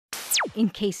in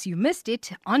case you missed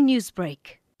it on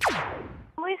Newsbreak.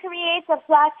 We create a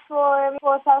platform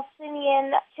for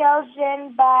Palestinian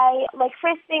children by,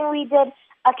 first thing we did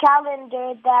a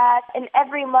calendar that in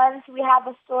every month we have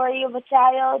a story of a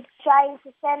child trying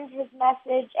to send his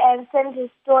message and send his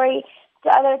story to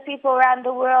other people around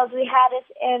the world. We had it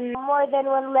in more than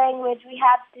one language. We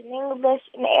had it in English,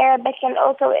 in Arabic, and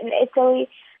also in Italy.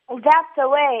 That's the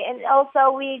way. And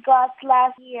also we got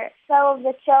last year some of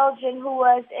the children who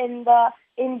was in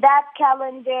that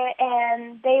calendar,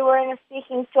 and they were in a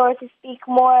speaking tour to speak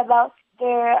more about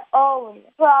their own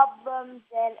problems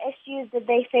and issues that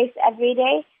they face every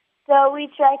day. So we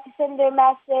try to send their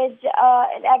message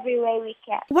in every way we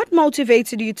can. What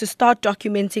motivated you to start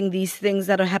documenting these things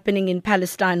that are happening in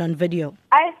Palestine on video?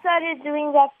 I started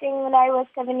doing that thing when I was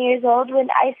 7 years old, when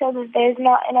I saw that there's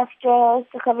not enough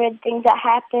journalists to cover the things that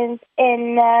happened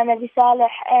in Nabi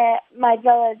Saleh, my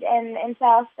village, and in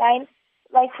Palestine.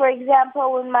 Like, for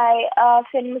example, when my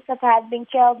friend Mustafa had been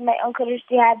killed, my uncle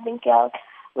Rushdie had been killed.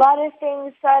 A lot of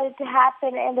things started to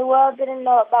happen, and the world didn't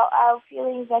know about our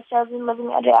feelings as children living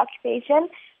under occupation.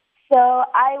 So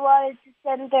I wanted to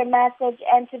send their message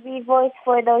and to be voice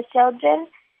for those children.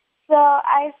 So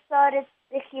I started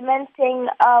documenting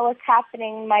what's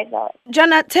happening in my village.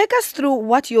 Janna, take us through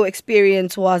what your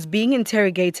experience was being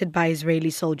interrogated by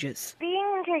Israeli soldiers. Being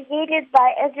interrogated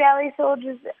by Israeli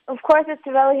soldiers, of course, it's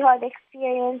a really hard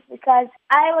experience because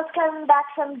I was coming back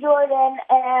from Jordan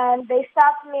and they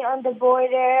stopped me on the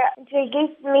border,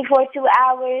 interrogated me for 2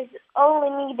 hours. Only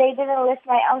me, they didn't let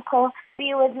my uncle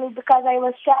be with me because I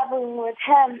was traveling with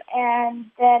him. And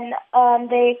then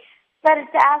they started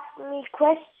to ask me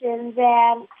questions,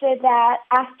 and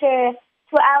after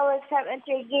 2 hours from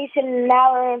interrogation and an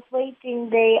hour of waiting,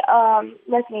 they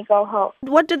let me go home.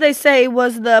 What did they say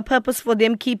was the purpose for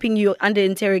them keeping you under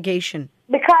interrogation?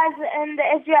 Because in the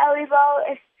Israeli law,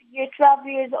 if you're 12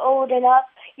 years old and up,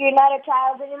 you're not a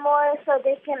child anymore, so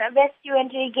they can arrest you,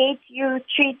 interrogate you,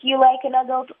 treat you like an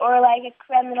adult or like a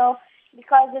criminal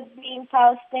because of being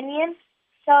Palestinian.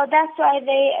 So that's why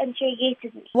they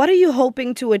interrogated me. What are you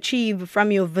hoping to achieve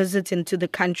from your visit into the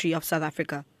country of South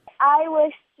Africa? I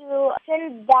wish to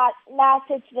send that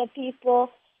message to the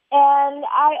people, and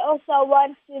I also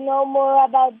want to know more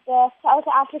about the South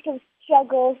African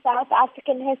struggle, South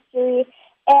African history,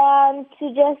 and to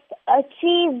just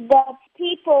achieve the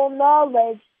people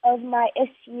knowledge of my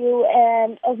issue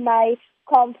and of my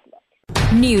conflict.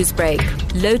 Newsbreak,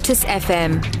 Lotus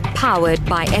FM, powered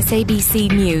by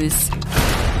SABC News.